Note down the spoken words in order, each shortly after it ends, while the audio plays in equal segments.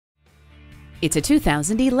It's a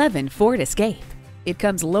 2011 Ford Escape. It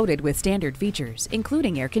comes loaded with standard features,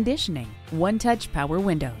 including air conditioning, one-touch power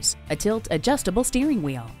windows, a tilt-adjustable steering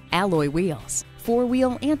wheel, alloy wheels,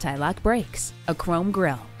 four-wheel anti-lock brakes, a chrome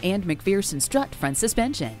grille, and McPherson strut front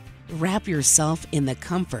suspension. Wrap yourself in the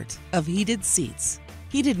comfort of heated seats.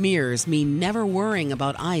 Heated mirrors mean never worrying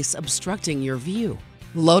about ice obstructing your view.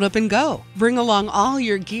 Load up and go. Bring along all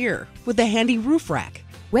your gear with a handy roof rack.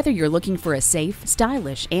 Whether you're looking for a safe,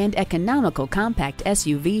 stylish, and economical compact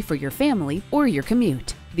SUV for your family or your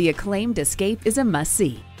commute, the acclaimed Escape is a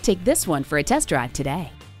must-see. Take this one for a test drive today.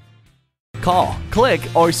 Call, click,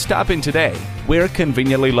 or stop in today. We're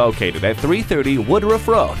conveniently located at 330 Woodruff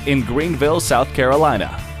Road in Greenville, South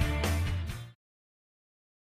Carolina.